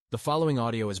The following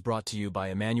audio is brought to you by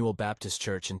Emmanuel Baptist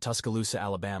Church in Tuscaloosa,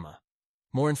 Alabama.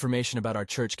 More information about our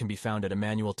church can be found at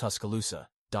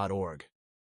emmanueltuscaloosa.org.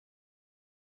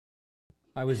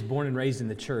 I was born and raised in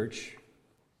the church.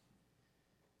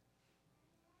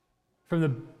 From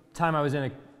the time I was in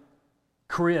a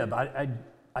crib,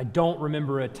 I don't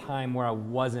remember a time where I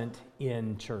wasn't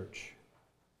in church.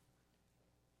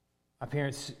 My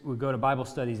parents would go to Bible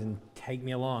studies and take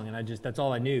me along, and that's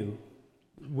all I knew.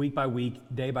 Week by week,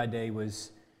 day by day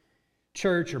was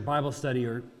church or Bible study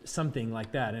or something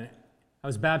like that. And I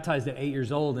was baptized at 8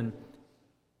 years old, and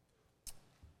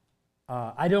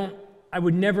I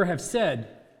would never have said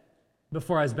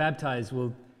before I was baptized,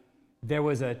 well, there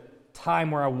was a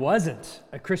time where I wasn't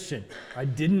a Christian. I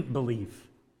didn't believe.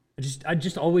 I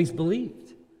just always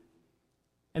believed.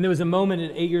 And there was a moment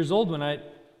at 8 years old when I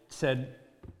said,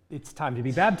 it's time to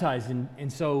be baptized.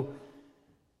 And so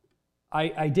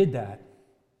I did that.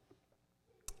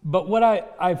 But what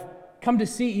I've come to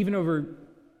see even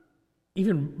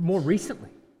more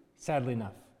recently, sadly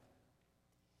enough,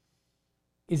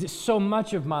 is that so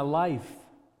much of my life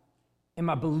and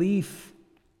my belief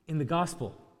in the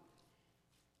gospel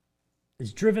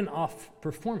is driven off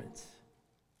performance.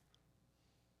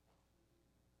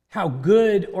 How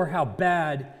good or how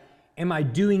bad am I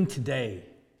doing today?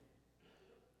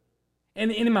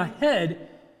 And in my head,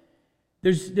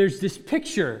 there's this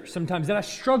picture sometimes that I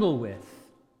struggle with.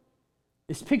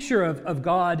 This picture of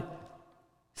God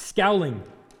scowling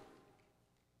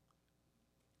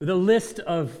with a list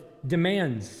of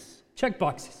demands,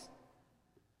 checkboxes,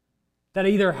 that I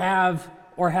either have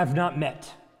or have not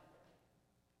met.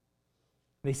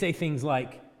 They say things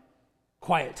like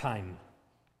quiet time,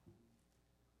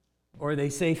 or they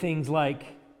say things like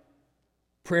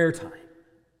prayer time,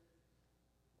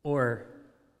 or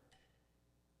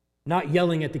not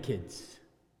yelling at the kids,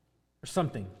 or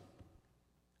something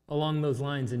along those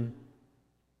lines. And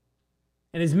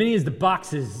as many as the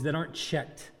boxes that aren't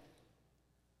checked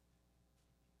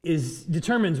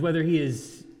determines whether he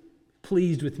is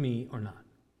pleased with me or not.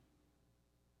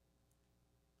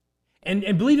 And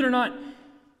believe it or not,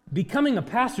 becoming a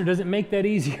pastor doesn't make that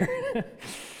easier.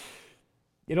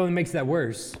 It only makes that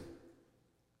worse.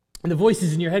 And the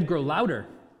voices in your head grow louder,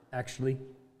 actually.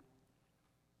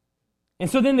 And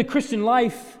so then the Christian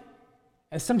life,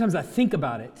 as sometimes I think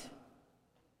about it,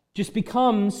 just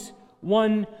becomes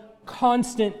one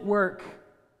constant work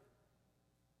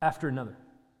after another.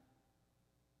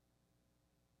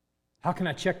 How can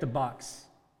I check the box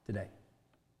today?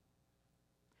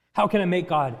 How can I make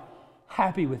God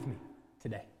happy with me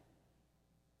today?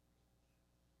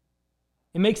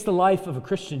 It makes the life of a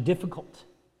Christian difficult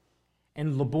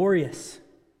and laborious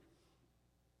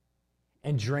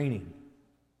and draining.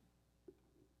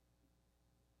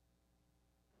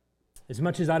 As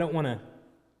much as I don't want to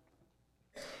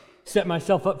set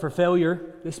myself up for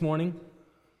failure this morning,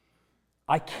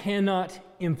 I cannot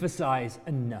emphasize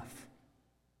enough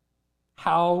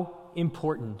how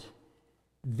important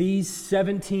these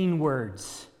 17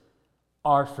 words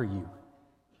are for you.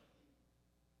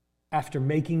 After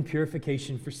making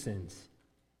purification for sins,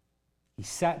 he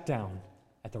sat down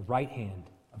at the right hand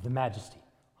of the Majesty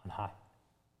on high.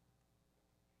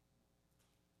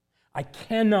 I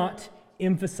cannot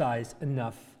emphasize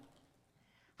enough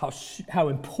how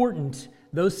important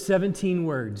those 17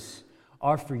 words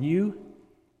are for you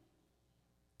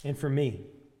and for me.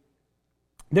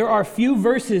 There are few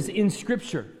verses in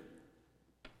Scripture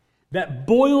that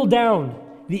boil down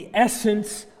the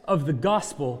essence of the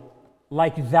gospel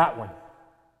like that one.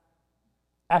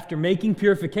 After making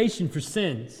purification for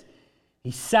sins,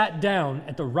 he sat down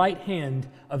at the right hand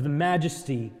of the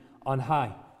Majesty on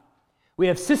high. We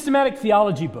have systematic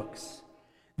theology books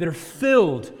that are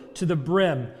filled to the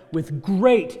brim with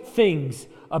great things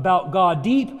about God,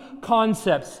 deep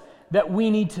concepts that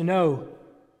we need to know.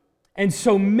 And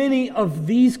so many of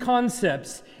these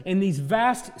concepts in these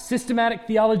vast systematic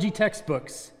theology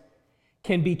textbooks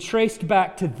can be traced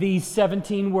back to these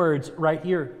 17 words right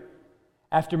here.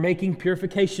 After making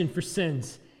purification for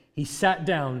sins, he sat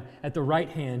down at the right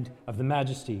hand of the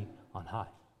Majesty on high.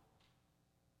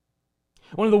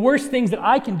 One of the worst things that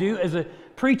I can do as a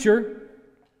preacher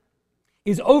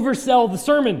is oversell the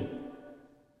sermon.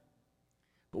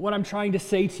 But what I'm trying to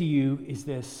say to you is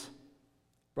this: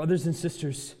 brothers and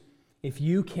sisters, if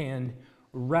you can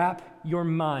wrap your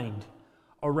mind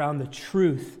around the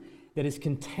truth that is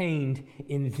contained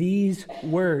in these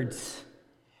words,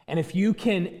 and if you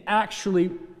can actually,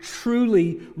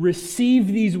 truly receive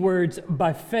these words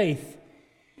by faith,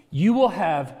 you will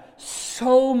have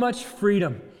so much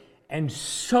freedom and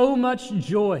so much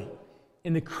joy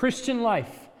in the Christian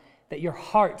life that your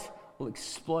heart will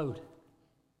explode.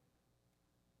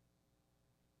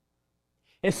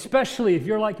 Especially if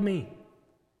you're like me,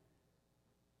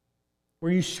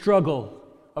 where you struggle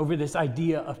over this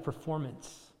idea of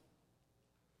performance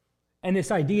and this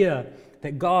idea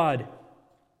that God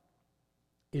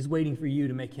is waiting for you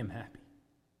to make Him happy.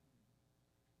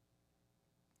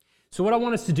 So what I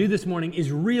want us to do this morning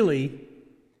is really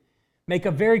make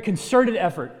a very concerted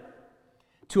effort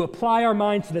to apply our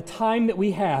minds to the time that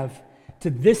we have to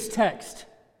this text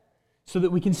so that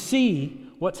we can see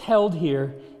what's held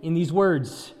here in these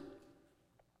words.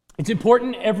 It's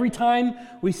important every time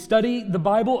we study the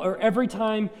Bible or every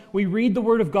time we read the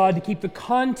Word of God to keep the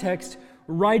context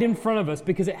right in front of us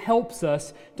because it helps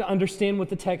us to understand what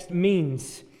the text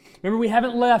means. Remember, we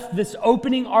haven't left this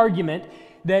opening argument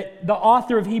that the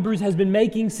author of Hebrews has been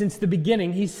making since the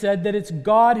beginning. He said that it's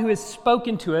God who has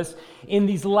spoken to us in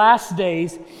these last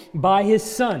days by His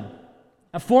Son.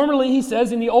 Now, formerly, he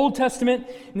says, in the Old Testament,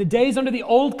 in the days under the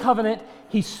Old Covenant,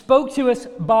 He spoke to us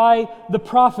by the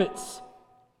prophets.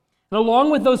 And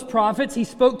along with those prophets, He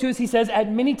spoke to us, he says,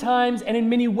 at many times and in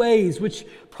many ways, which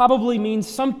probably means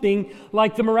something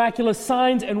like the miraculous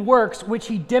signs and works which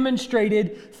He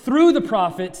demonstrated through the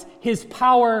prophets, His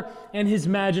power and His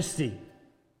majesty.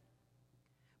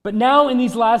 But now in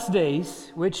these last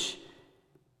days, which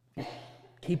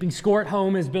keeping score at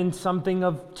home has been something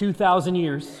of 2,000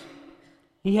 years,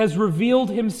 He has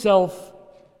revealed Himself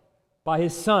by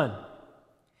His Son.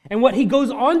 And what He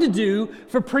goes on to do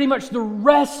for pretty much the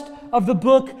rest of the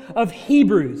book of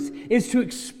Hebrews is to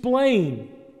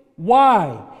explain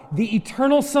why the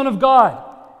eternal Son of God,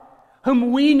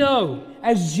 whom we know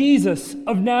as Jesus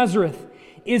of Nazareth,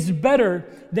 is better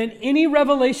than any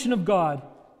revelation of God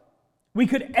we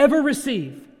could ever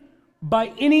receive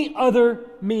by any other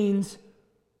means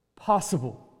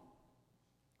possible.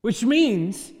 Which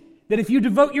means that if you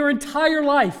devote your entire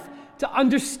life to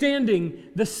understanding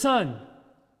the Son,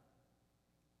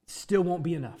 it still won't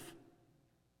be enough.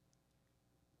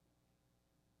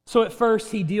 So at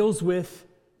first, he deals with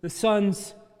the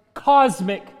Son's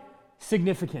cosmic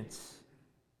significance,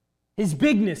 His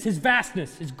bigness, His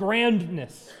vastness, His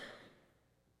grandness.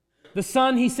 The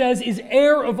Son, he says, is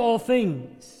heir of all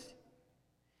things.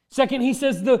 Second, he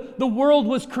says the world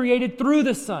was created through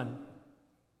the Son.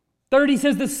 Third, he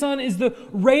says the Son is the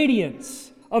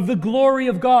radiance of the glory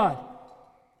of God.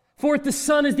 Fourth, the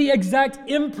Son is the exact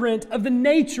imprint of the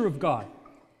nature of God.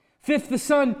 Fifth, the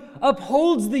Son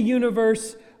upholds the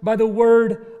universe by the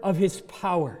word of His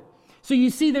power. So you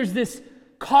see there's this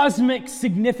cosmic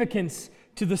significance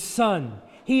to the Son.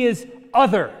 He is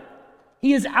other.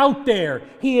 He is out there.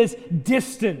 He is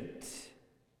distant.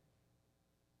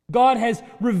 God has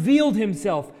revealed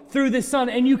Himself through the Son,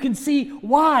 and you can see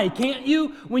why, can't you?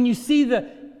 When you see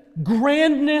the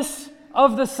grandness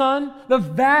of the Son, the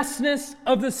vastness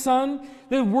of the Son,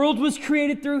 the world was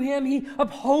created through Him. He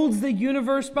upholds the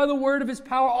universe by the word of His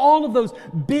power. All of those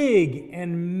big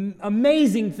and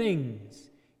amazing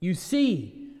things. You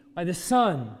see why the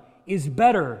Son is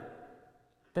better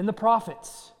than the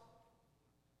prophets.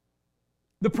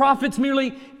 The prophets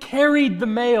merely carried the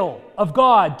mail of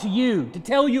God to you to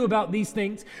tell you about these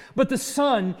things, but the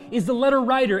Son is the letter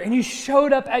writer, and He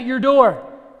showed up at your door.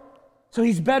 So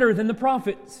He's better than the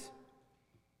prophets.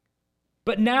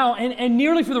 But now, and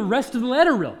nearly for the rest of the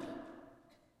letter, really,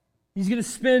 He's going to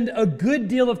spend a good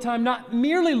deal of time not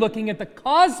merely looking at the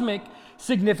cosmic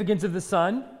significance of the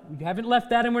Son. We haven't left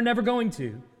that, and we're never going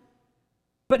to.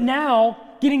 But now,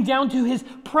 getting down to His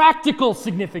practical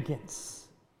significance.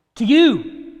 To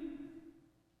you.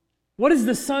 What is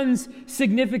the Son's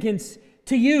significance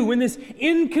to you when this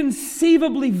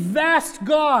inconceivably vast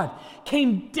God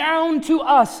came down to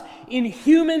us in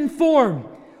human form?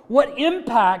 What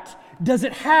impact does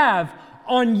it have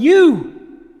on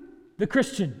you, the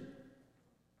Christian?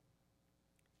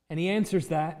 And He answers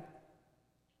that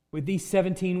with these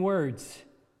 17 words.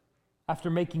 After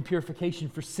making purification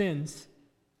for sins,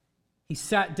 He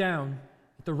sat down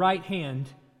at the right hand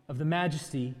of the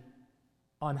Majesty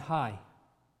on high.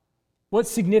 What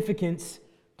significance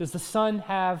does the Son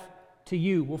have to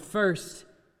you? Well, first,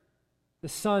 the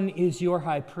Son is your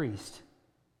high priest.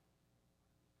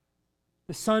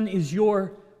 The Son is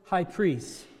your high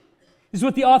priest. This is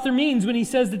what the author means when he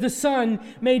says that the Son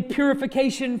made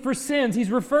purification for sins.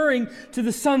 He's referring to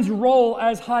the Son's role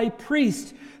as high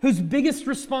priest, whose biggest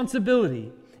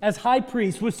responsibility as high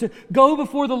priest was to go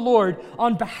before the Lord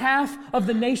on behalf of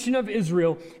the nation of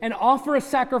Israel and offer a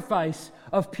sacrifice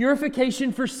of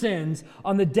purification for sins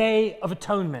on the Day of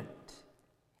Atonement.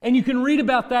 And you can read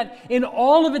about that in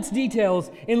all of its details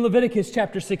in Leviticus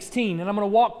chapter 16. And I'm going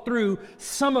to walk through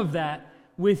some of that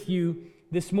with you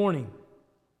this morning.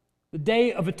 The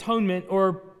Day of Atonement,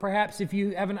 or perhaps if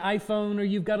you have an iPhone or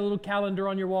you've got a little calendar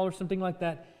on your wall or something like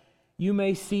that, you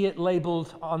may see it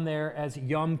labeled on there as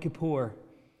Yom Kippur,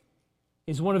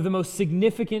 is one of the most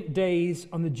significant days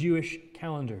on the Jewish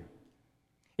calendar.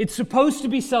 It's supposed to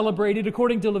be celebrated,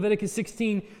 according to Leviticus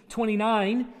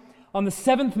 16:29, on the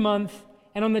 7th month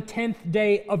and on the 10th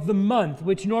day of the month,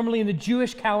 which normally in the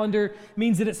Jewish calendar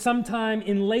means that it's sometime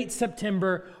in late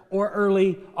September or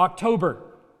early October.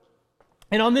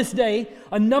 And on this day,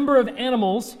 a number of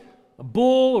animals, a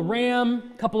bull, a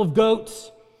ram, a couple of goats,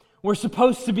 were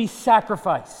supposed to be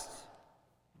sacrificed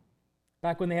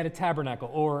back when they had a tabernacle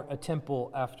or a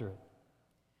temple after it.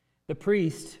 The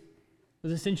priest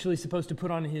was essentially supposed to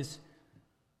put on his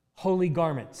holy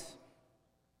garments.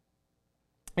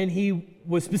 And he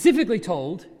was specifically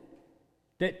told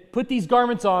that put these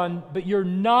garments on, but you're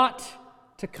not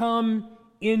to come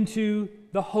into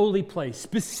the holy place.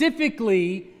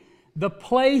 Specifically, the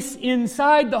place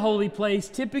inside the holy place,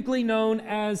 typically known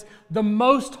as the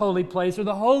most holy place or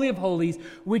the Holy of Holies,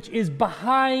 which is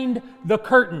behind the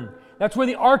curtain. That's where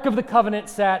the Ark of the Covenant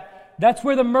sat. That's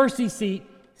where the mercy seat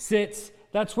sits.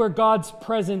 That's where God's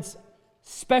presence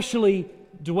specially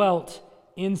dwelt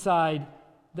inside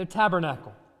the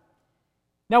tabernacle.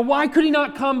 Now, why could he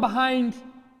not come behind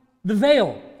the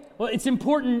veil? Well, it's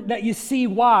important that you see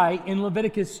why in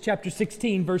Leviticus chapter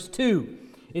 16, verse 2.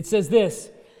 It says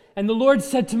this, "And the Lord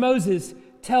said to Moses,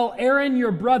 tell Aaron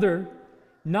your brother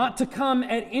not to come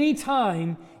at any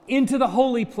time into the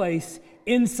holy place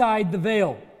inside the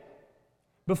veil,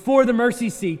 before the mercy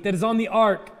seat that is on the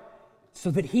ark, so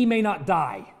that he may not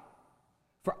die.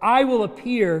 For I will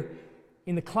appear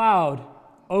in the cloud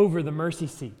over the mercy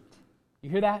seat." You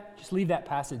hear that? Just leave that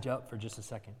passage up for just a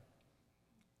second.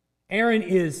 Aaron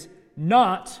is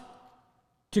not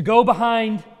to go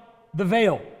behind the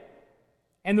veil.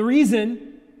 And the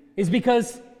reason is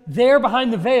because there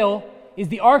behind the veil is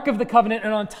the Ark of the Covenant,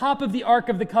 and on top of the Ark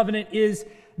of the Covenant is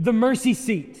the mercy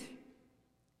seat.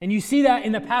 And you see that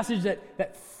in the passage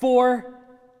that "for"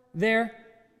 there.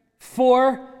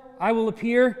 "For I will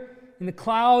appear in the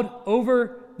cloud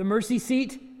over the mercy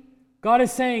seat." God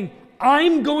is saying,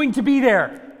 I'm going to be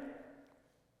there.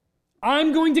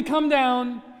 I'm going to come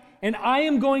down, and I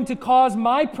am going to cause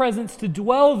my presence to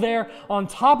dwell there on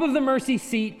top of the mercy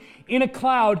seat in a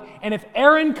cloud. And if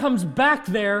Aaron comes back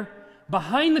there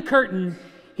behind the curtain,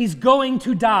 he's going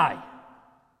to die.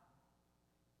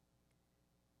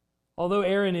 Although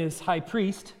Aaron is high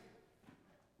priest,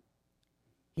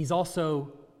 he's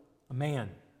also a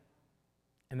man.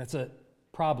 And that's a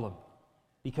problem,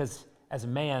 because as a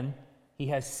man, he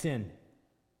has sin.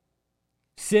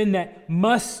 Sin that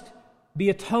must be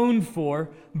atoned for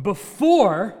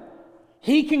before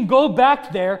he can go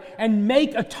back there and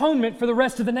make atonement for the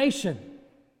rest of the nation.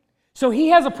 So he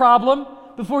has a problem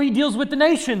before he deals with the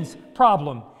nation's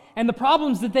problem. And the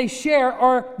problems that they share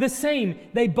are the same.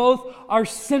 They both are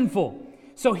sinful.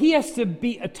 So he has to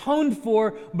be atoned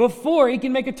for before he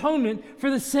can make atonement for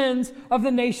the sins of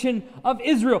the nation of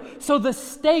Israel. So the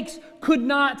stakes could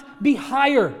not be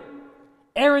higher.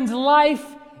 Aaron's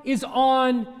life is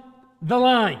on the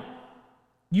line.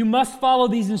 You must follow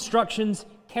these instructions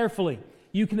carefully.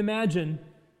 You can imagine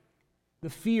the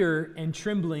fear and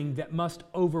trembling that must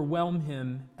overwhelm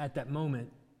him at that moment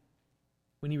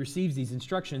when he receives these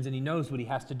instructions and he knows what he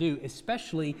has to do,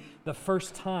 especially the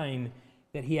first time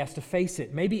that he has to face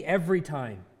it. Maybe every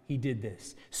time he did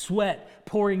this. Sweat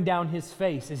pouring down his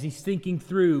face as he's thinking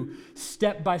through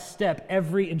step by step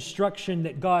every instruction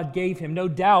that God gave him. No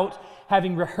doubt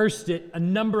having rehearsed it a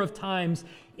number of times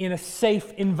in a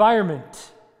safe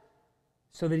environment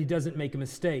so that he doesn't make a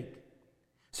mistake.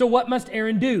 So what must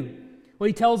Aaron do? Well,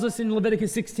 he tells us in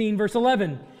Leviticus 16, verse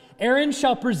 11, "Aaron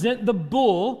shall present the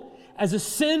bull as a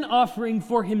sin offering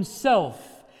for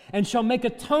himself, and shall make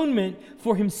atonement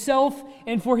for himself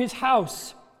and for his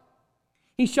house.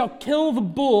 He shall kill the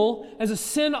bull as a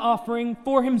sin offering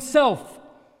for himself,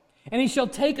 and he shall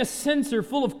take a censer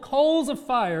full of coals of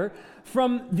fire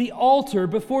from the altar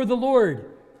before the Lord,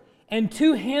 and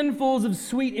 2 handfuls of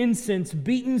sweet incense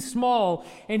beaten small,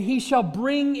 and he shall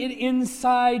bring it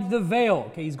inside the veil."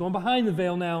 Okay, he's going behind the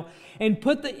veil now. "And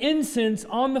put the incense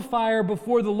on the fire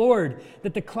before the Lord,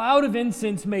 that the cloud of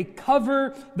incense may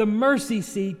cover the mercy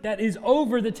seat that is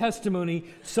over the testimony,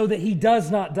 so that he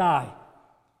does not die.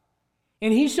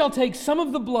 And he shall take some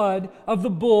of the blood of the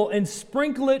bull and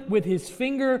sprinkle it with his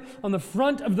finger on the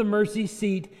front of the mercy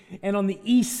seat and on the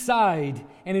east side,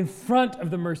 and in front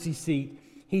of the mercy seat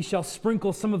he shall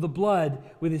sprinkle some of the blood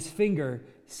with his finger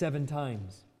 7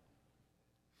 times.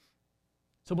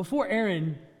 So before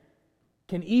Aaron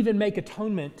can even make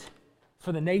atonement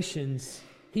for the nations,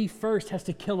 he first has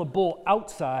to kill a bull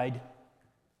outside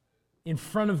in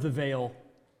front of the veil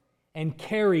and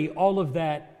carry all of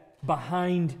that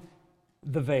behind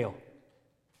the veil.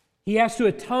 He has to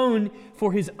atone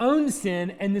for his own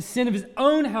sin and the sin of his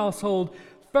own household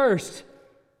first.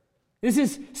 This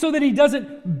is so that he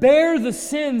doesn't bear the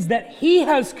sins that he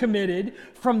has committed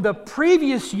from the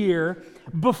previous year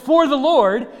before the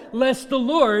Lord, lest the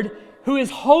Lord, who is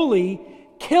holy,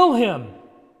 kill him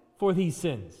for these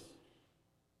sins.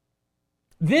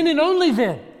 Then and only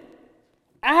then,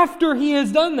 after he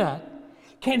has done that,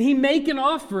 can he make an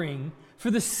offering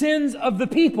for the sins of the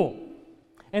people.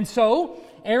 And so,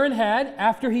 Aaron had,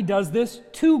 after he does this,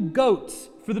 2 goats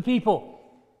for the people.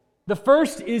 The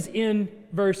first is in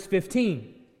verse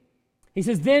 15. He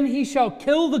says, "Then he shall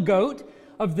kill the goat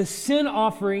of the sin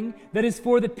offering that is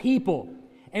for the people,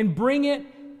 and bring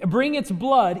its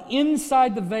blood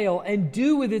inside the veil, and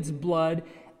do with its blood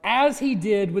as he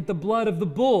did with the blood of the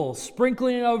bull,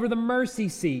 sprinkling it over the mercy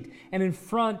seat and in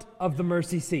front of the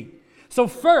mercy seat." So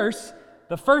first,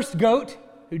 the first goat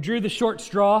who drew the short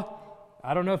straw,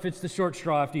 I don't know if it's the short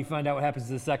straw after you find out what happens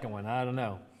to the second one. I don't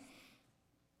know.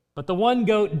 But the one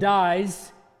goat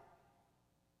dies,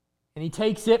 and he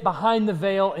takes it behind the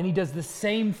veil, and he does the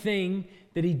same thing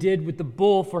that he did with the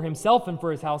bull for himself and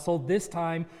for his household, this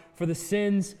time for the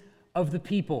sins of the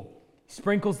people. He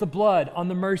sprinkles the blood on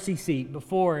the mercy seat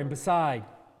before and beside.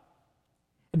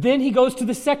 Then he goes to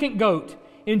the second goat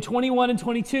in 21 and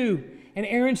 22. "And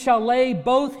Aaron shall lay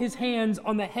both his hands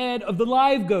on the head of the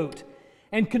live goat,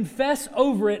 and confess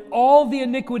over it all the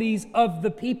iniquities of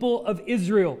the people of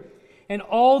Israel, and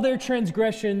all their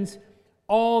transgressions,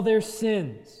 all their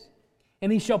sins.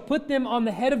 And he shall put them on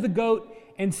the head of the goat,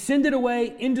 and send it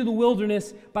away into the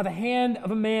wilderness by the hand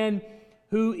of a man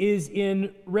who is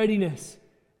in readiness.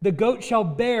 The goat shall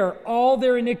bear all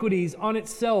their iniquities on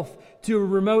itself to a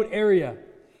remote area,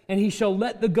 and he shall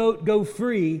let the goat go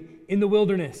free in the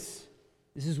wilderness."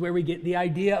 This is where we get the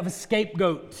idea of a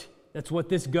scapegoat. That's what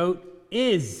this goat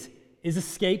is a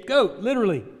scapegoat,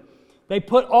 literally. They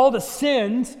put all the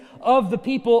sins of the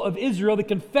people of Israel, they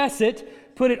confess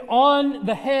it, put it on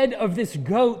the head of this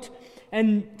goat,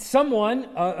 and someone,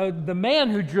 the man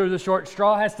who drew the short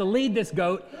straw, has to lead this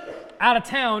goat out of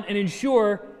town and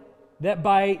ensure that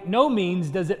by no means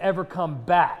does it ever come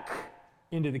back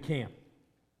into the camp.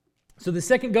 So the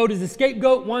second goat is the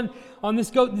scapegoat. One on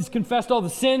this goat has confessed all the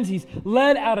sins. He's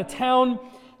led out of town,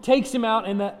 takes him out,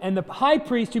 and the high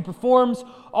priest who performs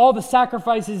all the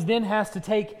sacrifices then has to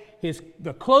take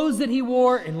the clothes that he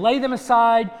wore and lay them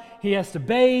aside. He has to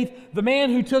bathe. The man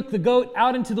who took the goat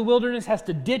out into the wilderness has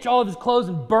to ditch all of his clothes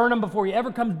and burn them before he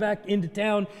ever comes back into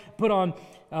town, put on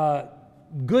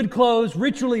good clothes,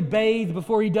 ritually bathe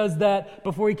before he does that,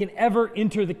 before he can ever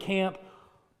enter the camp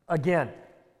again.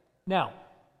 Now,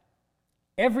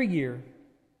 every year,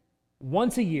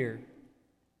 once a year,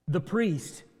 the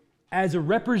priest, as a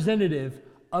representative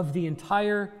of the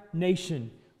entire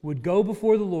nation, would go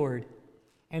before the Lord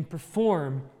and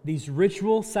perform these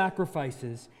ritual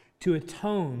sacrifices to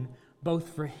atone both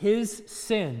for his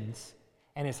sins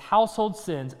and his household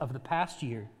sins of the past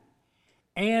year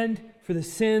and for the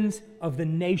sins of the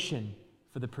nation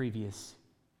for the previous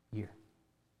year.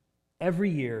 Every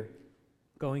year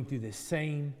going through this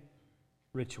same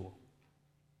ritual.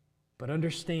 But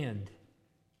understand,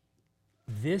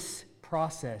 this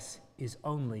process is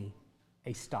only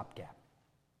a stopgap.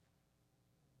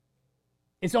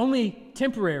 It's only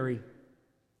temporary.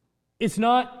 It's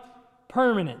not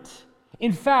permanent.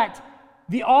 In fact,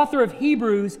 the author of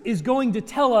Hebrews is going to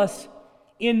tell us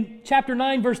in chapter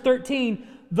 9, verse 13,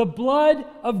 the blood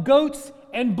of goats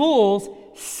and bulls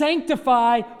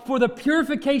sanctify for the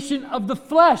purification of the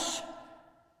flesh.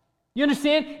 You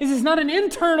understand? This is not an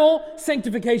internal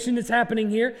sanctification that's happening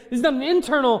here. This is not an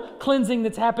internal cleansing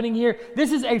that's happening here.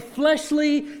 This is a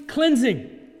fleshly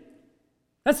cleansing.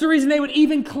 That's the reason they would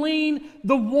even clean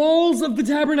the walls of the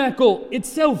tabernacle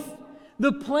itself,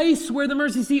 the place where the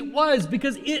mercy seat was,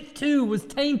 because it too was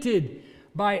tainted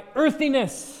by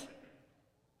earthiness.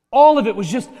 All of it was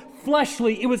just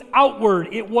fleshly. It was outward.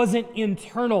 It wasn't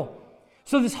internal.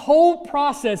 So this whole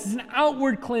process is an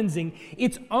outward cleansing.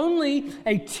 It's only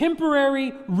a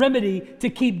temporary remedy to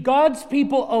keep God's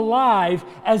people alive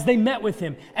as they met with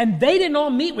him. And they didn't all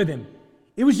meet with him.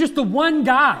 It was just the one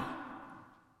guy.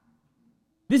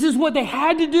 This is what they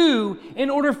had to do in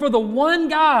order for the one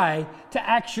guy to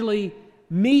actually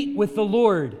meet with the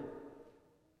Lord.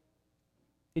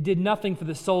 It did nothing for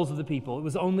the souls of the people. It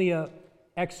was only an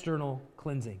external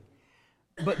cleansing.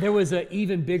 But there was an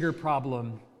even bigger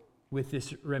problem with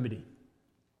this remedy.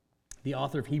 The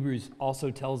author of Hebrews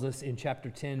also tells us in chapter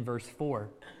 10, verse 4,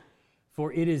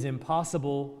 For it is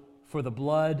impossible for the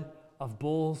blood of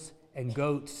bulls and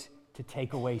goats to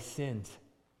take away sins.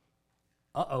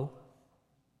 Uh-oh.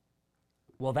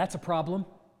 Well, that's a problem,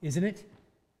 isn't it?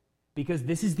 Because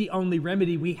this is the only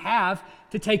remedy we have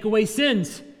to take away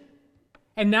sins.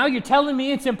 And now you're telling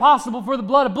me it's impossible for the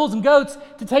blood of bulls and goats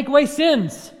to take away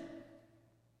sins.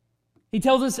 He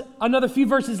tells us another few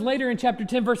verses later in chapter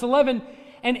 10, verse 11,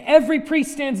 and every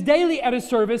priest stands daily at his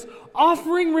service,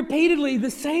 offering repeatedly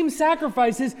the same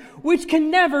sacrifices, which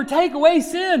can never take away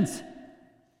sins.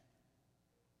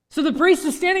 So the priest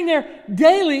is standing there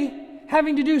daily,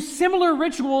 having to do similar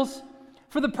rituals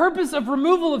for the purpose of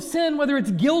removal of sin, whether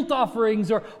it's guilt offerings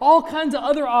or all kinds of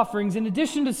other offerings in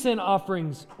addition to sin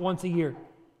offerings once a year.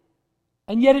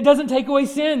 And yet it doesn't take away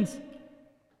sins.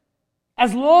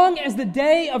 As long as the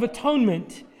Day of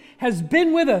Atonement has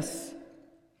been with us,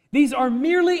 these are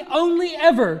merely only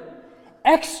ever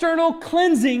external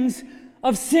cleansings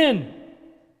of sin.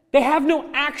 They have no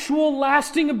actual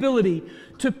lasting ability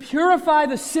to purify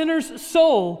the sinner's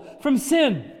soul from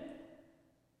sin.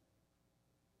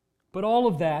 But all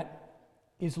of that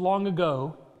is long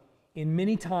ago, in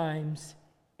many times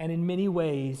and in many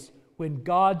ways, when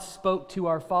God spoke to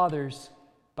our fathers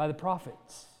by the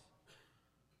prophets.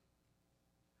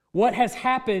 What has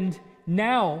happened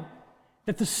now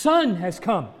that the Son has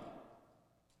come?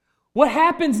 What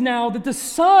happens now that the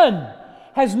Son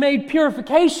has made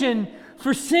purification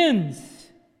for sins?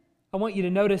 I want you to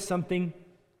notice something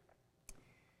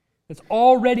that's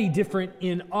already different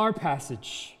in our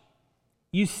passage.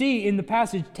 You see in the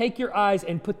passage, take your eyes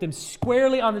and put them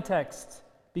squarely on the text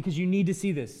because you need to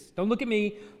see this. Don't look at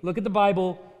me, look at the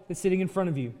Bible that's sitting in front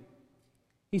of you.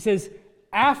 He says,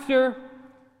 after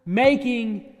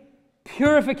making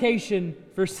purification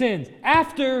for sins.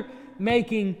 After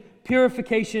making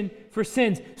purification for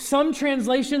sins. Some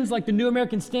translations, like the New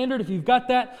American Standard, if you've got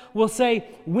that, will say,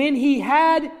 when he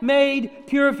had made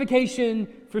purification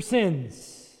for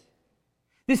sins.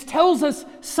 This tells us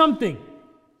something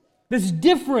that's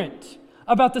different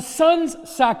about the Son's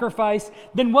sacrifice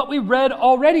than what we read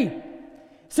already. It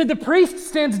said the priest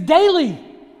stands daily,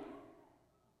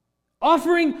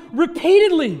 offering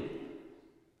repeatedly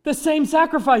the same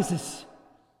sacrifices.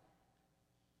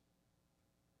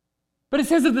 But it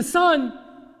says of the Son,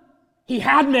 he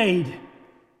had made.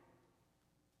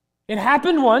 It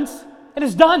happened once, and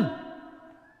it's done.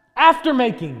 After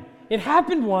making, it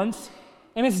happened once,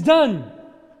 and it's done.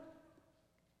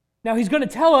 Now he's going to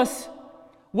tell us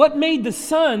what made the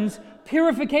Son's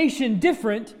purification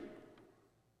different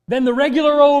than the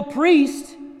regular old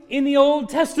priest in the Old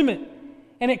Testament.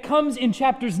 And it comes in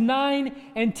chapters 9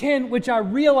 and 10, which I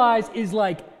realize is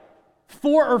like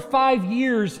 4 or 5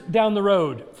 years down the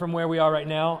road from where we are right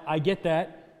now. I get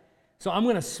that. So I'm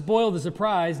going to spoil the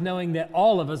surprise knowing that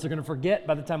all of us are going to forget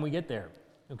by the time we get there.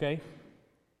 Okay?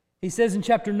 He says in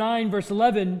chapter 9, verse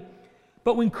 11,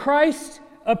 but when Christ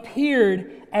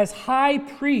appeared as a high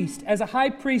priest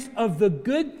of the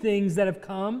good things that have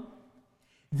come,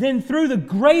 then through the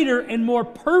greater and more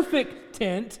perfect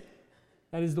tent,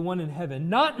 that is the one in heaven,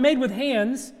 not made with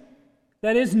hands,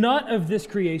 that is not of this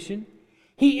creation,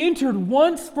 he entered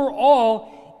once for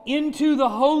all into the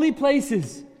holy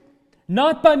places,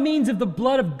 not by means of the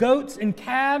blood of goats and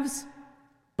calves,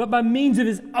 but by means of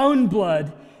his own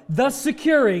blood, thus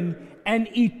securing an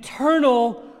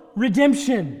eternal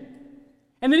redemption.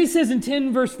 And then he says in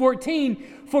 10 verse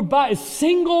 14, for by a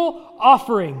single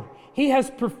offering he has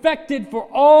perfected for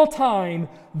all time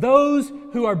those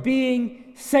who are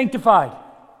being sanctified.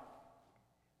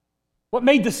 What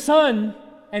made the Son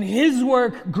and his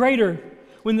work greater?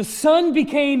 When the Son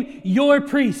became your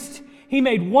priest, he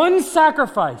made one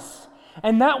sacrifice,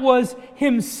 and that was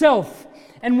himself.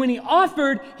 And when he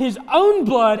offered his own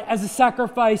blood as a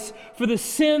sacrifice for the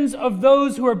sins of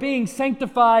those who are being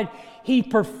sanctified, he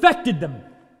perfected them.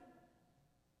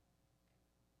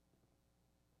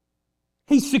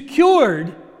 He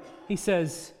secured, he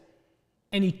says,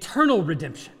 an eternal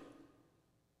redemption.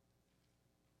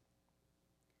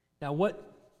 Now,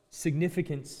 what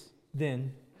significance,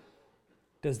 then,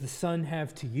 does the Son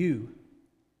have to you?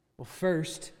 Well,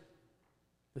 first,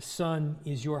 the Son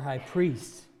is your high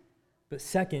priest. But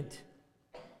second,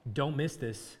 don't miss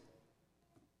this,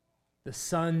 the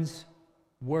Son's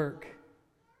work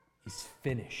is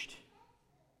finished.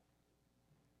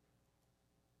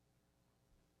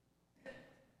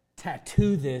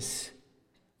 Tattoo this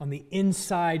on the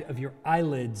inside of your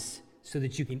eyelids so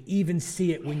that you can even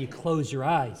see it when you close your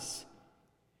eyes.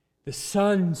 The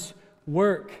Son's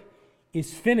work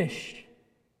is finished.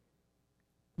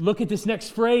 Look at this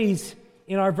next phrase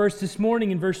in our verse this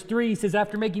morning. In verse 3, he says,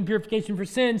 after making purification for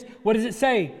sins, what does it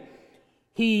say?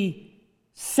 He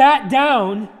sat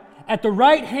down at the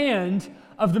right hand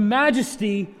of the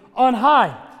Majesty on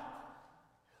high.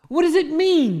 What does it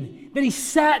mean that he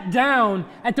sat down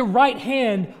at the right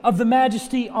hand of the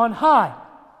Majesty on high?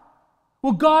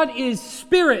 Well, God is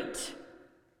spirit.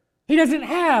 He doesn't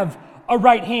have a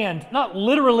right hand, not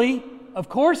literally, of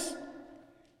course.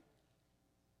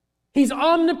 He's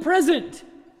omnipresent.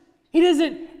 He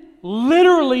doesn't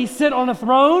literally sit on a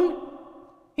throne.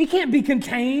 He can't be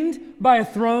contained by a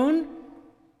throne.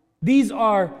 These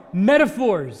are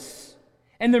metaphors,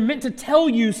 and they're meant to tell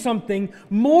you something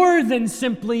more than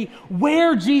simply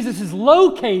where Jesus is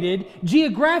located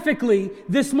geographically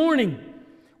this morning.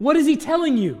 What is he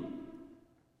telling you?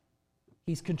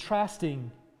 He's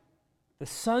contrasting the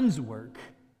Son's work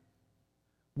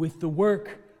with the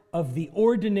work of the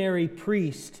ordinary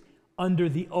priest under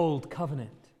the Old Covenant.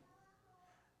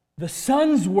 The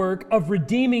Son's work of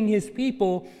redeeming his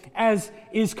people as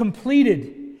is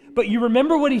completed. But you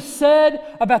remember what he said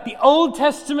about the Old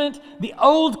Testament, the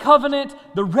Old Covenant,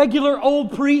 the regular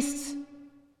old priests?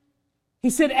 He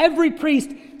said every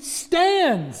priest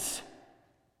stands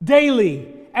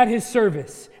daily at his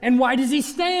service. And why does he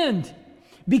stand?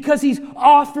 Because he's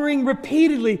offering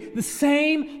repeatedly the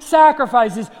same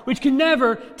sacrifices which can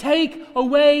never take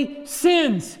away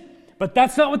sins. But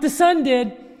that's not what the Son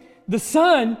did. The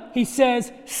Son, he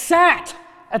says, sat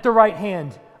at the right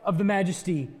hand of the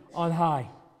Majesty on high.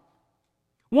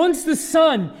 Once the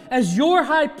Son, as your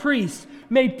high priest,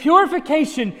 made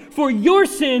purification for your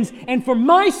sins and for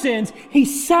my sins, he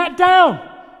sat down.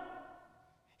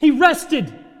 He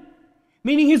rested,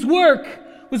 meaning his work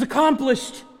was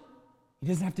accomplished. He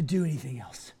doesn't have to do anything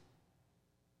else.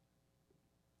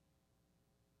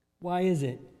 Why is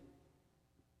it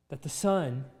that the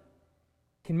Son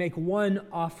can make one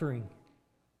offering?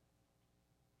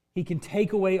 He can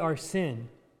take away our sin,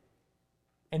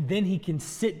 and then he can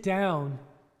sit down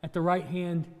at the right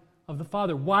hand of the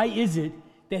Father. Why is it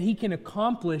that he can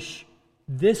accomplish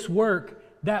this work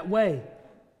that way?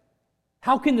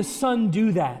 How can the Son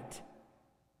do that?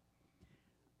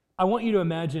 I want you to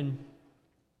imagine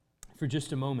for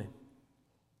just a moment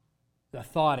the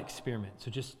thought experiment.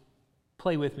 So just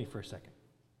play with me for a second.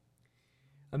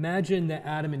 Imagine that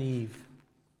Adam and Eve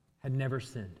had never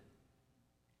sinned.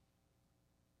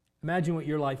 Imagine what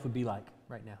your life would be like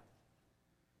right now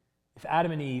if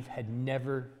Adam and Eve had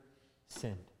never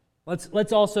sinned. Let's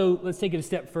take it a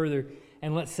step further,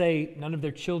 and let's say none of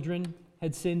their children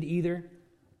had sinned either.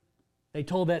 They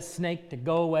told that snake to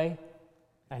go away,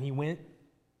 and he went.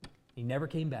 He never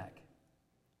came back.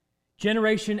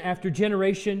 Generation after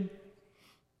generation,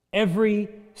 every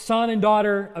son and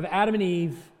daughter of Adam and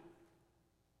Eve,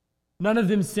 none of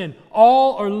them sinned.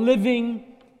 All are living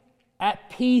at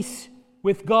peace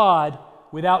with God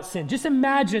without sin. Just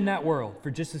imagine that world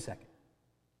for just a second.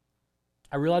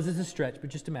 I realize it's a stretch, but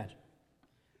just imagine.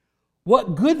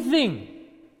 What good thing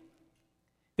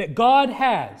that God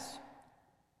has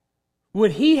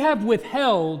would he have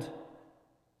withheld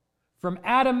from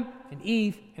Adam and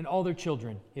Eve and all their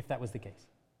children if that was the case?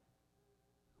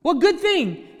 What good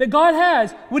thing that God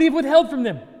has would he have withheld from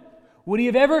them? Would he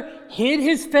have ever hid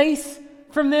his face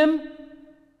from them?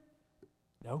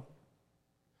 No.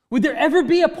 Would there ever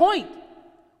be a point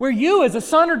where you, as a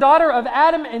son or daughter of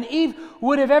Adam and Eve,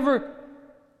 would have ever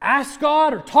asked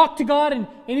God or talked to God in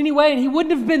any way, and he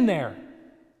wouldn't have been there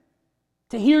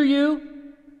to hear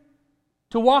you,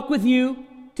 to walk with you,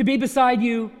 to be beside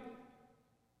you?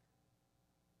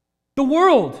 The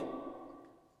world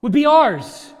would be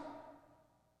ours.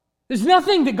 There's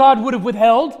nothing that God would have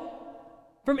withheld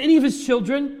from any of his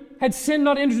children had sin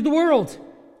not entered the world.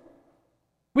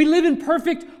 We live in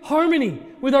perfect harmony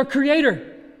with our Creator.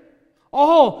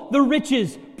 All the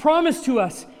riches promised to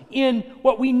us in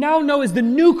what we now know as the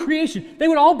new creation, they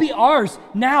would all be ours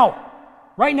now,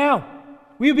 right now.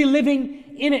 We would be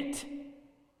living in it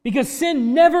because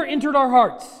sin never entered our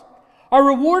hearts. Our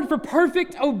reward for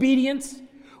perfect obedience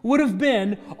would have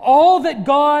been all that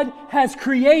God has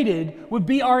created would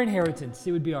be our inheritance.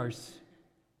 It would be ours.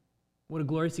 What a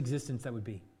glorious existence that would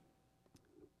be.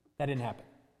 That didn't happen.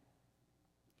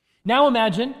 Now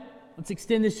imagine, let's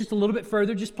extend this just a little bit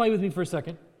further. Just play with me for a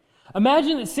second.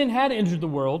 Imagine that sin had entered the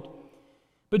world,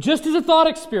 but just as a thought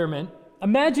experiment,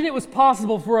 imagine it was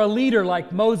possible for a leader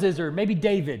like Moses or maybe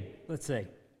David, let's say,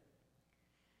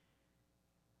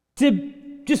 to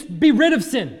just be rid of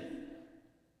sin.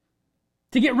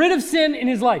 To get rid of sin in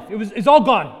his life. It's all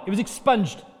gone. It was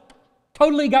expunged.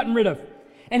 Totally gotten rid of.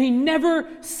 And he never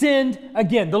sinned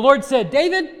again. The Lord said,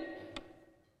 David,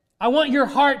 I want your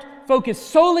heart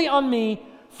focused solely on me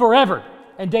forever.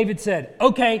 And David said,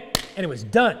 okay, and it was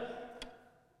done.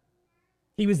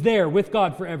 He was there with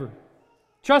God forever.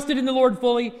 trusted in the Lord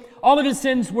fully, all of his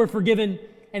sins were forgiven,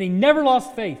 and he never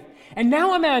lost faith. And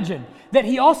now imagine that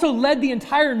he also led the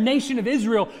entire nation of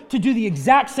Israel to do the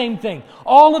exact same thing.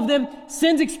 All of them,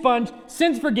 sins expunged,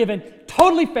 sins forgiven,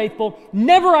 totally faithful,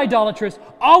 never idolatrous,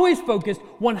 always focused,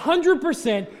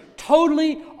 100%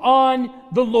 totally on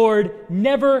the Lord,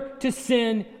 never to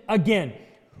sin again.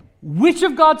 Which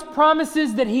of God's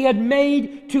promises that he had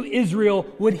made to Israel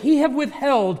would he have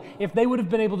withheld if they would have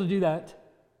been able to do that?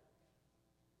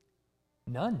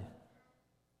 None.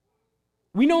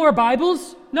 We know our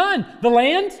Bibles? None. The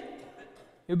land?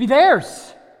 It would be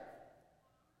theirs.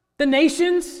 The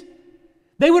nations?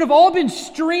 They would have all been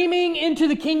streaming into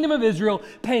the kingdom of Israel,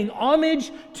 paying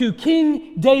homage to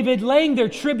King David, laying their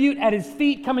tribute at his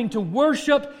feet, coming to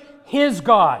worship his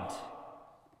God.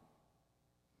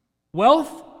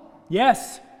 Wealth?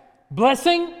 Yes.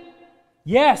 Blessing?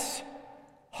 Yes.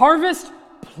 Harvest?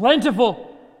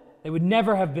 Plentiful. They would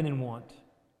never have been in want.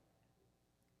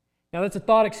 Now that's a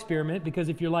thought experiment, because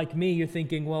if you're like me, you're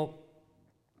thinking, well,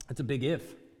 that's a big if.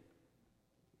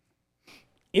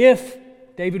 If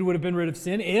David would have been rid of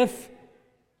sin, if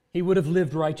he would have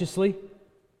lived righteously.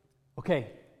 Okay,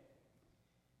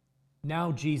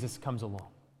 now Jesus comes along.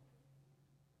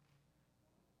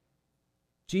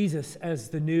 Jesus as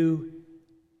the new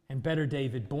and better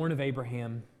David, born of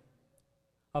Abraham,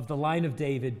 of the line of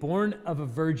David, born of a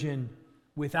virgin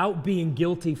without being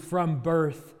guilty from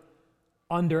birth,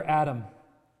 under Adam.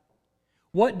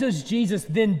 What does Jesus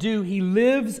then do? He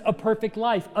lives a perfect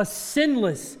life, a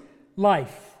sinless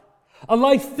life, a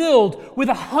life filled with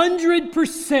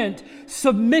 100%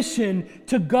 submission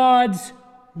to God's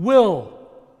will.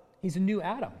 He's a new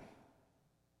Adam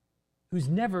who's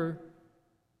never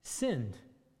sinned.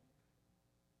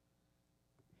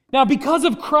 Now, because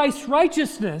of Christ's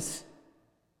righteousness,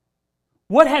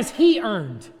 what has he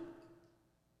earned?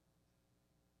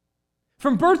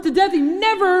 From birth to death, he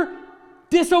never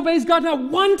disobeys God,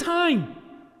 not one time.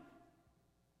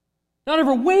 Not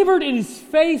ever wavered in his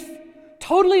faith,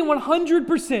 totally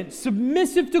 100%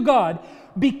 submissive to God.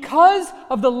 Because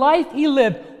of the life he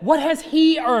lived, what has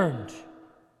he earned?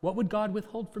 What would God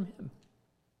withhold from him?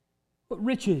 What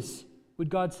riches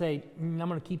would God say, I'm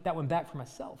going to keep that one back for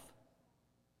myself?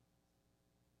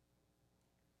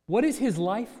 What is his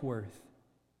life worth?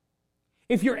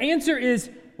 If your answer is,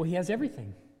 well, he has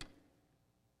everything,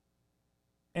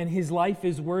 and his life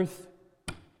is worth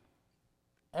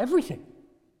everything.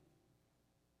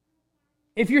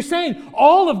 If you're saying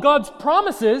all of God's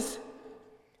promises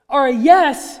are a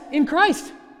yes in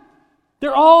Christ,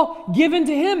 they're all given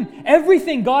to him.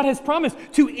 Everything God has promised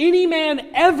to any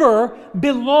man ever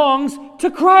belongs to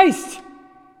Christ.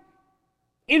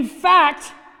 In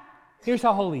fact, here's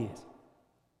how holy he is.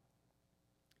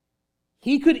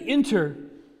 He could enter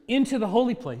into the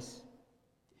holy place.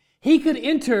 He could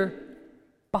enter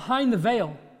behind the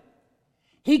veil.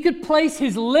 He could place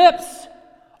his lips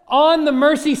on the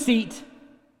mercy seat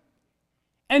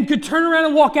and could turn around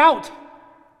and walk out.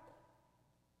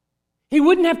 He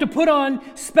wouldn't have to put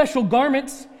on special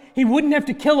garments. He wouldn't have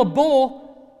to kill a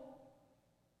bull.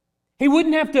 He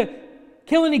wouldn't have to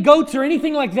kill any goats or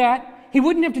anything like that. He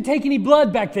wouldn't have to take any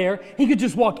blood back there. He could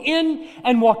just walk in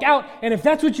and walk out. And if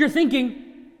that's what you're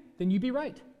thinking, then you'd be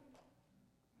right.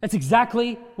 That's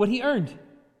exactly what he earned.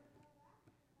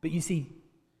 But you see,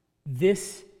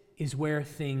 this is where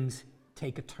things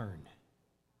take a turn,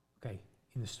 okay,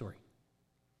 in the story.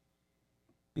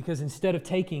 Because instead of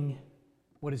taking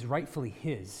what is rightfully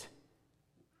his,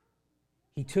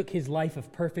 he took his life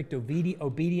of perfect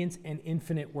obedience and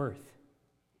infinite worth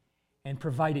and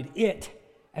provided it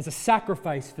as a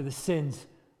sacrifice for the sins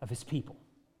of his people.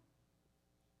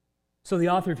 So the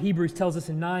author of Hebrews tells us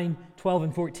in 9, 12,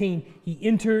 and 14, he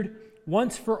entered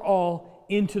once for all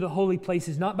into the holy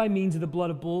places, not by means of the blood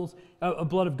of bulls,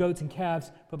 blood of goats and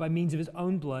calves, but by means of his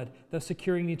own blood, thus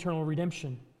securing the eternal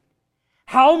redemption.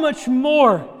 How much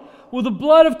more will the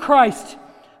blood of Christ,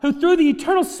 who through the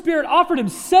eternal Spirit offered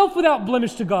himself without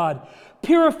blemish to God,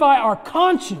 purify our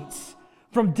conscience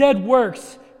from dead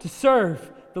works to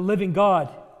serve the living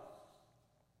God?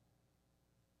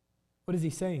 What is he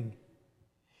saying?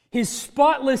 His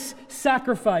spotless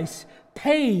sacrifice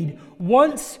paid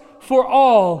once for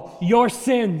all your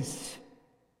sins.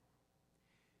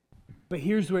 But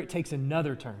here's where it takes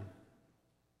another turn.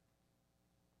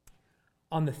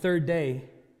 On the third day,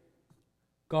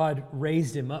 God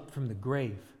raised him up from the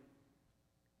grave.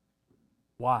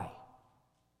 Why?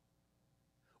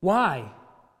 Why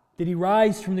did he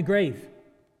rise from the grave?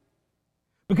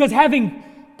 Because having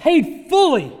paid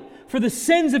fully for the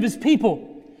sins of his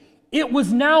people, it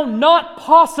was now not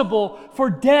possible for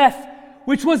death,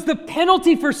 which was the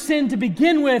penalty for sin to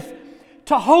begin with,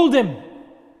 to hold him.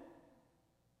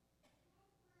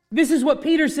 This is what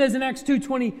Peter says in Acts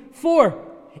 2:24.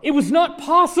 It was not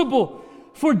possible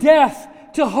for death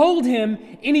to hold him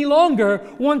any longer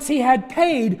once he had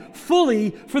paid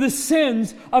fully for the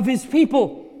sins of his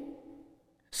people.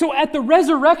 So at the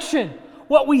resurrection,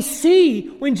 what we see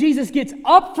when Jesus gets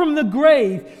up from the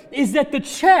grave is that the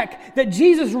check that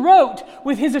Jesus wrote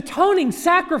with his atoning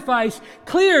sacrifice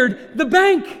cleared the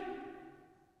bank.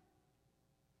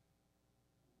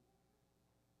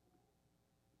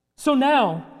 So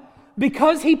now,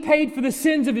 because he paid for the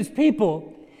sins of his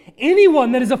people,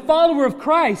 anyone that is a follower of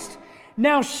Christ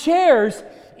now shares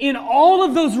in all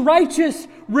of those righteous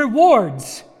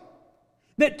rewards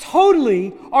that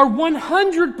totally are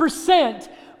 100%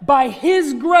 by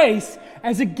his grace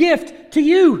as a gift to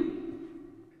you.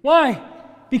 Why?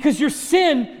 Because your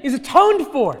sin is atoned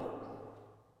for.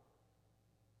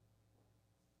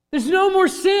 There's no more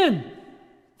sin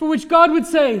for which God would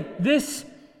say, this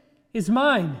is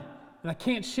mine, and I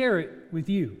can't share it with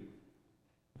you.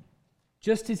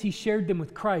 Just as he shared them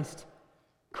with Christ,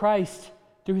 Christ,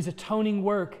 through his atoning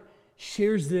work,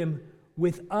 shares them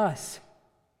with us.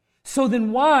 So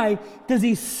then why does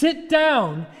he sit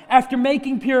down after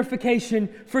making purification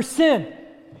for sin?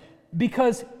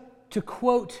 Because, to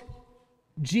quote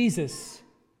Jesus,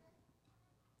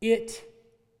 it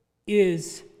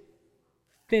is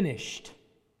finished.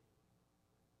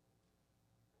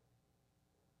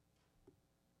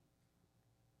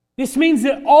 This means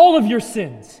that all of your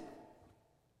sins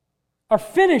are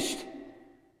finished.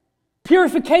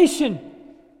 Purification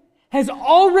has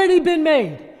already been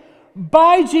made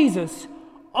by Jesus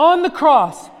on the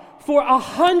cross for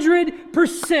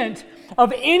 100%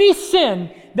 of any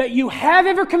sin that you have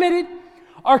ever committed,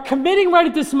 are committing right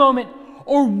at this moment,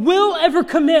 or will ever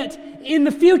commit in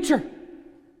the future.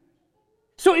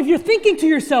 So if you're thinking to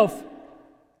yourself,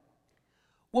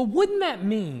 well, wouldn't that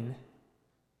mean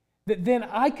that then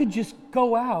I could just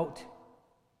go out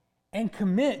and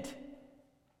commit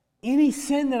any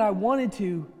sin that I wanted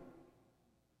to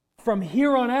from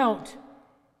here on out,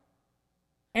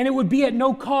 and it would be at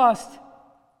no cost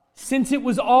since it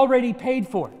was already paid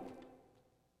for?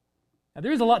 Now,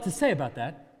 there is a lot to say about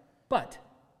that, but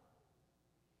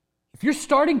if you're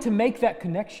starting to make that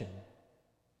connection,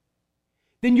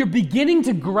 then you're beginning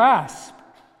to grasp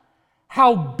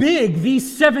how big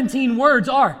these 17 words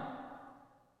are.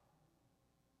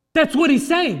 That's what he's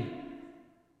saying.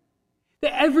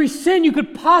 That every sin you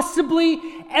could possibly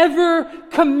ever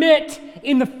commit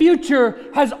in the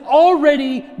future has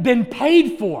already been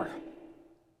paid for.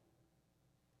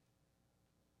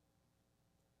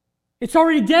 It's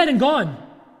already dead and gone.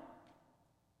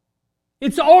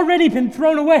 It's already been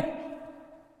thrown away.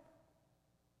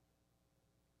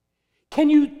 Can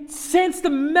you sense the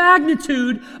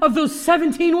magnitude of those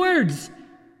 17 words?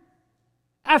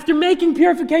 After making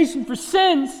purification for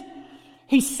sins,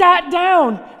 he sat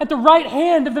down at the right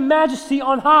hand of the Majesty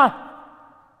on high.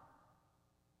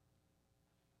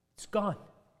 It's gone.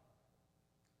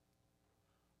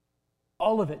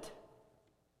 All of it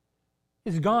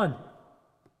is gone.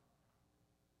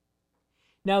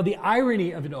 Now, the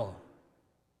irony of it all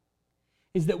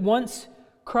is that once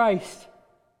Christ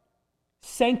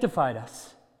sanctified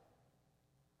us,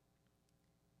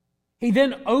 he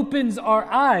then opens our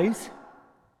eyes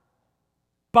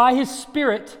by his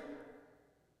Spirit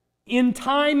in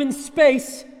time and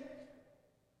space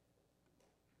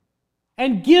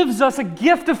and gives us a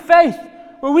gift of faith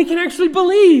where we can actually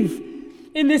believe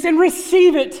in this and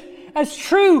receive it as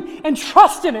true and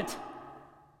trust in it.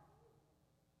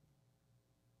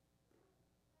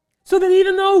 So that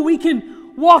even though we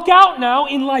can walk out now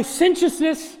in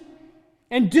licentiousness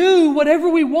and do whatever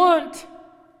we want,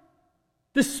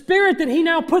 the Spirit that he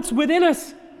now puts within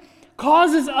us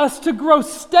causes us to grow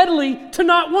steadily to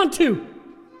not want to.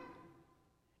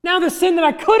 Now the sin that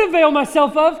I could avail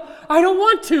myself of, I don't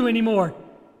want to anymore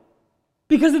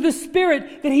because of the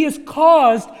Spirit that he has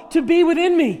caused to be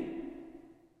within me.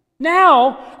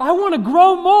 Now I want to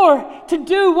grow more to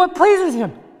do what pleases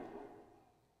him,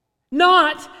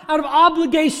 not out of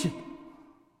obligation,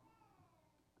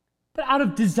 but out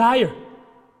of desire,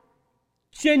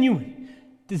 genuine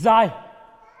desire.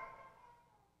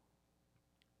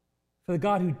 For the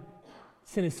God who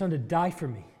sent his Son to die for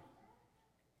me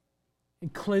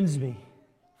and cleanse me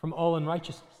from all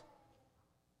unrighteousness.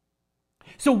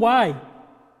 So why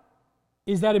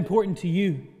is that important to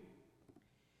you?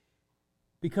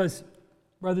 Because,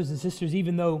 brothers and sisters,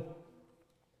 even though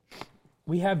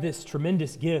we have this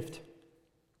tremendous gift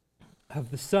of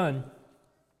the Son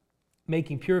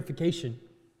making purification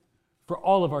for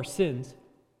all of our sins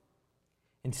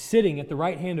and sitting at the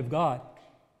right hand of God,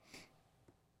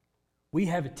 We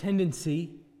have a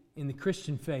tendency in the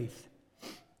Christian faith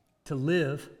to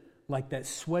live like that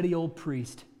sweaty old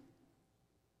priest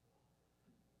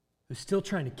who's still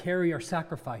trying to carry our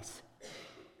sacrifice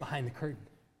behind the curtain.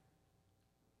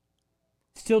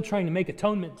 Still trying to make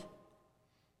atonement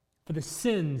for the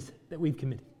sins that we've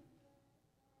committed.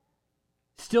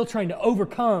 Still trying to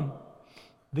overcome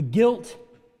the guilt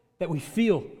that we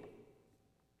feel.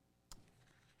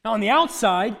 Now, on the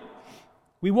outside,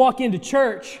 we walk into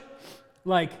church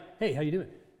like, hey, how you doing?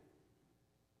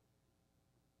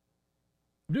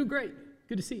 I'm doing great.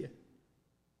 Good to see you.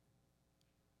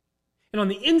 And on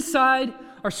the inside,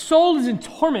 our soul is in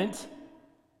torment,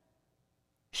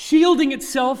 shielding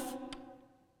itself,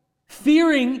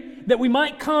 fearing that we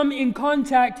might come in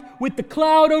contact with the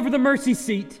cloud over the mercy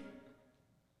seat.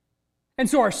 And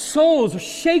so our souls are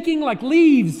shaking like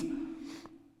leaves,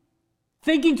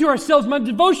 thinking to ourselves, my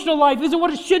devotional life isn't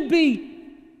what it should be.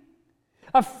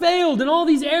 I've failed in all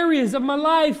these areas of my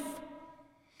life.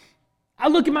 I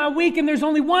look at my week and there's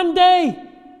only one day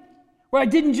where I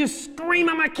didn't just scream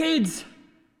at my kids.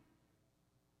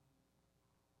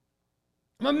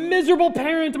 I'm a miserable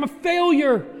parent. I'm a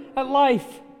failure at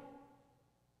life.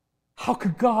 How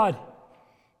could God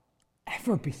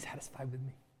ever be satisfied with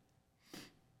me?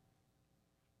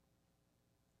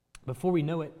 Before we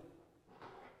know it,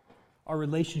 our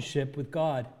relationship with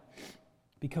God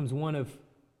becomes one of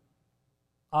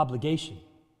obligation.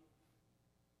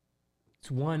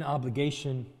 It's one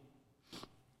obligation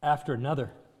after another.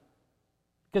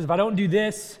 Because if I don't do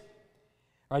this,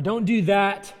 or I don't do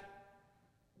that,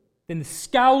 then the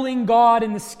scowling God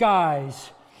in the skies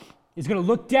is going to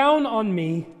look down on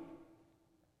me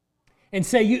and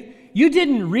say, you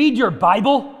didn't read your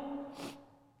Bible?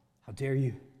 How dare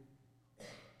you?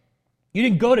 You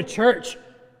didn't go to church?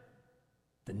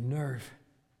 The nerve.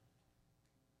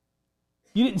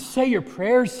 You didn't say your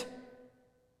prayers?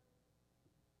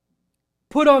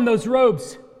 Put on those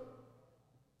robes.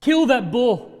 Kill that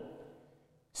bull.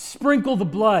 Sprinkle the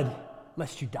blood,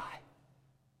 lest you die.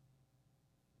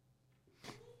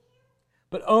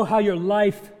 But oh, how your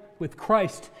life with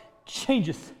Christ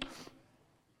changes.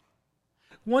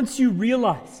 Once you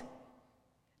realize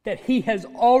that He has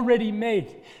already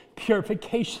made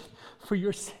purification for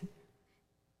your sin.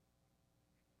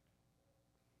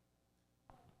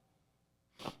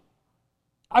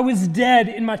 I was dead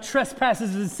in my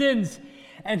trespasses and sins,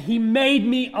 and He made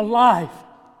me alive.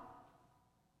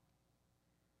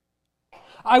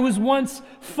 I was once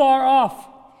far off,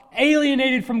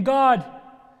 alienated from God,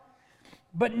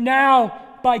 but now,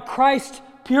 by Christ's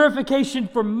purification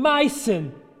for my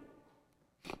sin,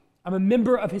 I'm a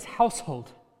member of His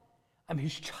household. I'm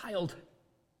His child.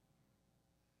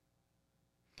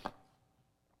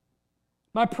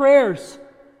 My prayers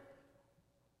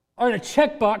aren't a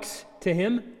checkbox to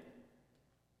Him.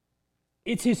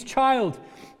 It's His child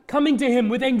coming to Him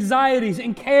with anxieties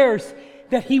and cares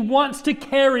that He wants to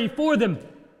carry for them.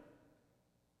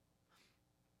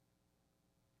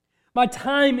 My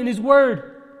time in His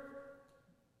Word,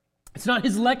 it's not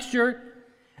His lecture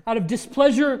out of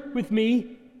displeasure with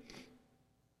me.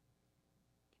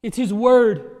 It's His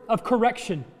word of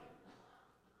correction,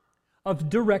 of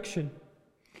direction,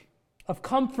 of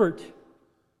comfort,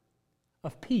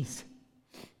 of peace.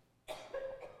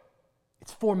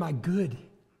 It's for my good.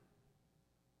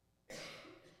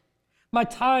 My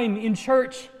time in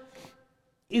church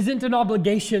isn't an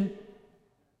obligation,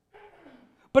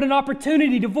 but an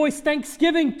opportunity to voice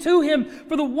thanksgiving to Him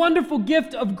for the wonderful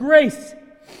gift of grace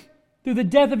through the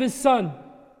death of His Son,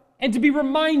 and to be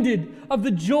reminded of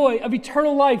the joy of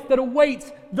eternal life that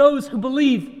awaits those who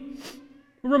believe.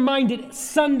 We're reminded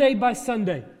Sunday by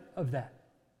Sunday of that.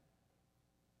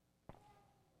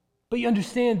 But you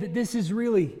understand that this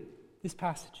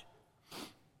passage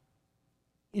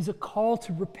is a call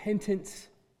to repentance,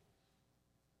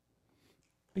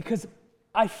 because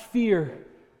I fear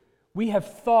we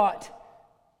have thought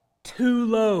too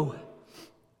low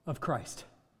of Christ.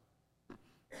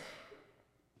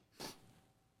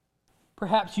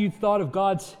 Perhaps you've thought of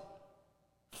God's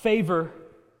favor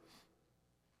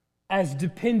as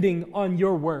depending on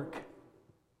your work.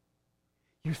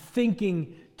 You're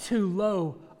thinking too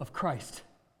low of Christ.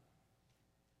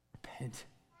 Repent.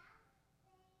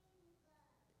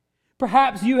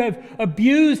 Perhaps you have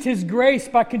abused His grace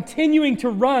by continuing to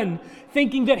run,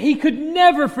 thinking that He could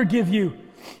never forgive you.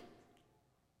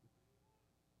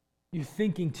 You're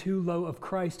thinking too low of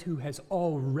Christ, who has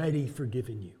already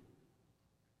forgiven you.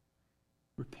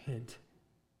 Repent.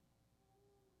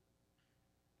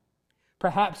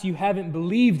 Perhaps you haven't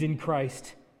believed in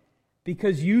Christ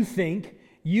because you think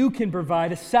you can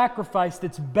provide a sacrifice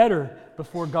that's better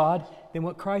before God than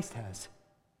what Christ has.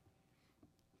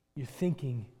 You're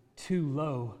thinking too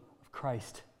low of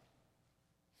Christ,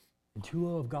 and too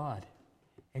low of God,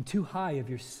 and too high of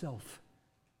yourself.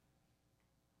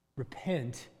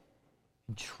 Repent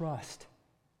and trust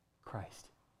Christ.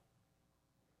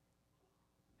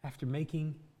 After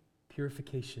making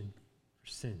purification for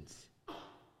sins,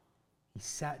 he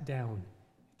sat down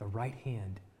at the right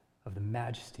hand of the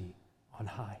Majesty on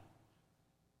high.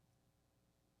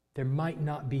 There might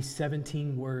not be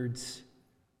 17 words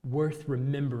worth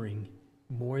remembering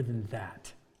more than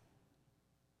that.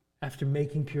 After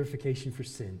making purification for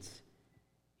sins,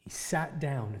 he sat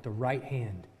down at the right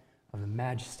hand of the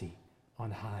Majesty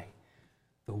on high.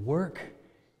 The work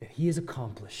that he has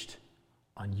accomplished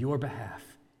on your behalf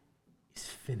is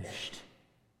finished.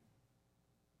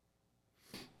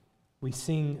 We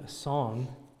sing a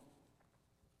song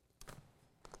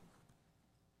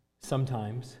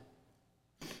sometimes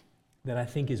that I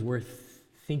think is worth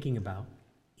thinking about,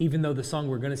 even though the song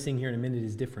we're going to sing here in a minute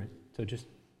is different. So just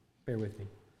bear with me.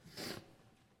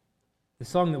 The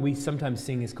song that we sometimes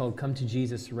sing is called "Come to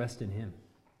Jesus, Rest in Him."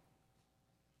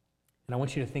 And I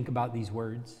want you to think about these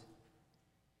words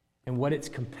and what it's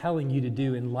compelling you to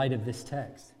do in light of this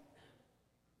text.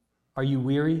 Are you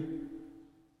weary?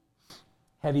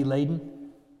 Heavy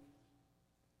laden?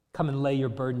 Come and lay your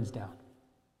burdens down.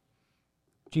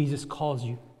 Jesus calls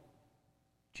you.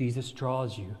 Jesus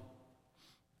draws you.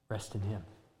 Rest in Him.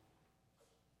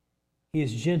 He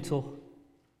is gentle.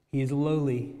 He is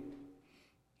lowly.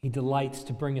 He delights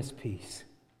to bring us peace.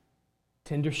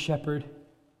 Tender shepherd,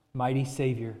 mighty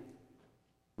Savior,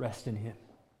 rest in Him.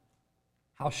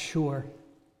 How sure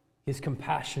His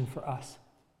compassion for us.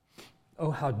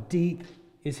 Oh, how deep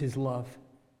is His love.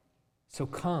 So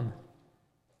come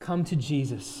to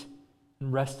Jesus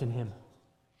and rest in Him.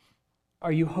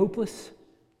 Are you hopeless?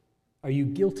 Are you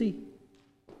guilty?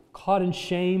 Caught in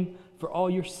shame for all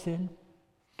your sin?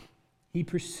 He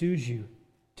pursues you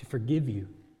to forgive you.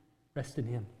 Rest in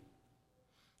Him.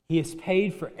 He has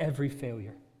paid for every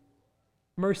failure.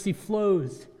 Mercy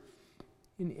flows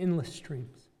in endless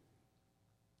streams.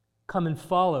 Come and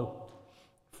follow.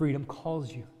 Freedom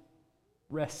calls you.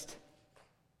 Rest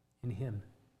in Him.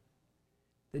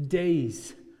 The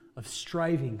days of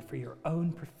striving for your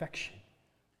own perfection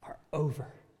are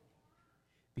over,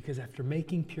 because after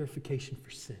making purification for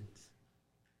sins,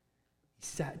 He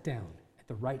sat down at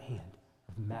the right hand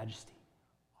of Majesty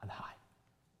on high.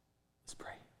 Let's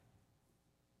pray.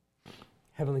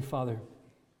 Heavenly Father,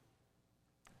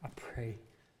 I pray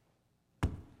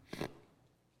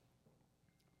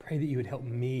that you would help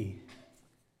me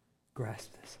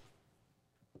grasp this.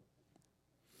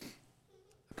 I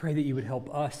pray that you would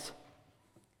help us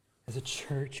as a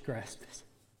church grasp this.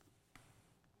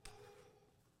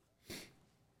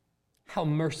 How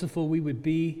merciful we would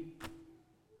be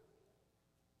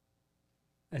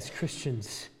as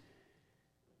Christians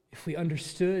if we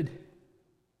understood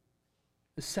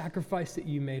the sacrifice that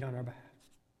you made on our behalf,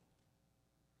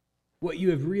 what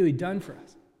you have really done for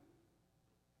us.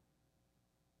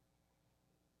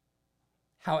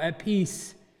 How at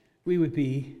peace we would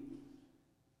be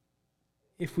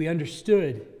if we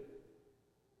understood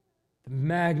the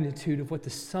magnitude of what the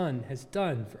Son has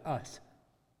done for us.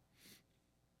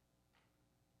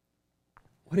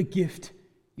 What a gift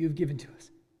you have given to us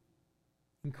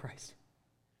in Christ.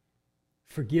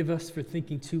 Forgive us for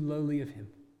thinking too lowly of Him.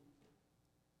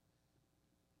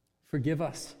 Forgive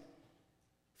us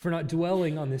for not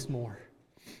dwelling on this more.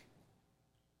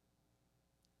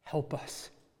 Help us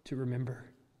to remember.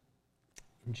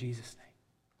 In Jesus'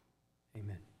 name,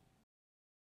 amen.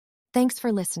 Thanks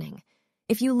for listening.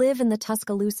 If you live in the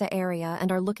Tuscaloosa area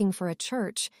and are looking for a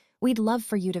church, we'd love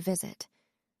for you to visit.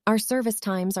 Our service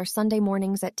times are Sunday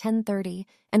mornings at 10:30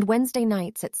 and Wednesday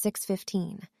nights at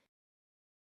 6:15.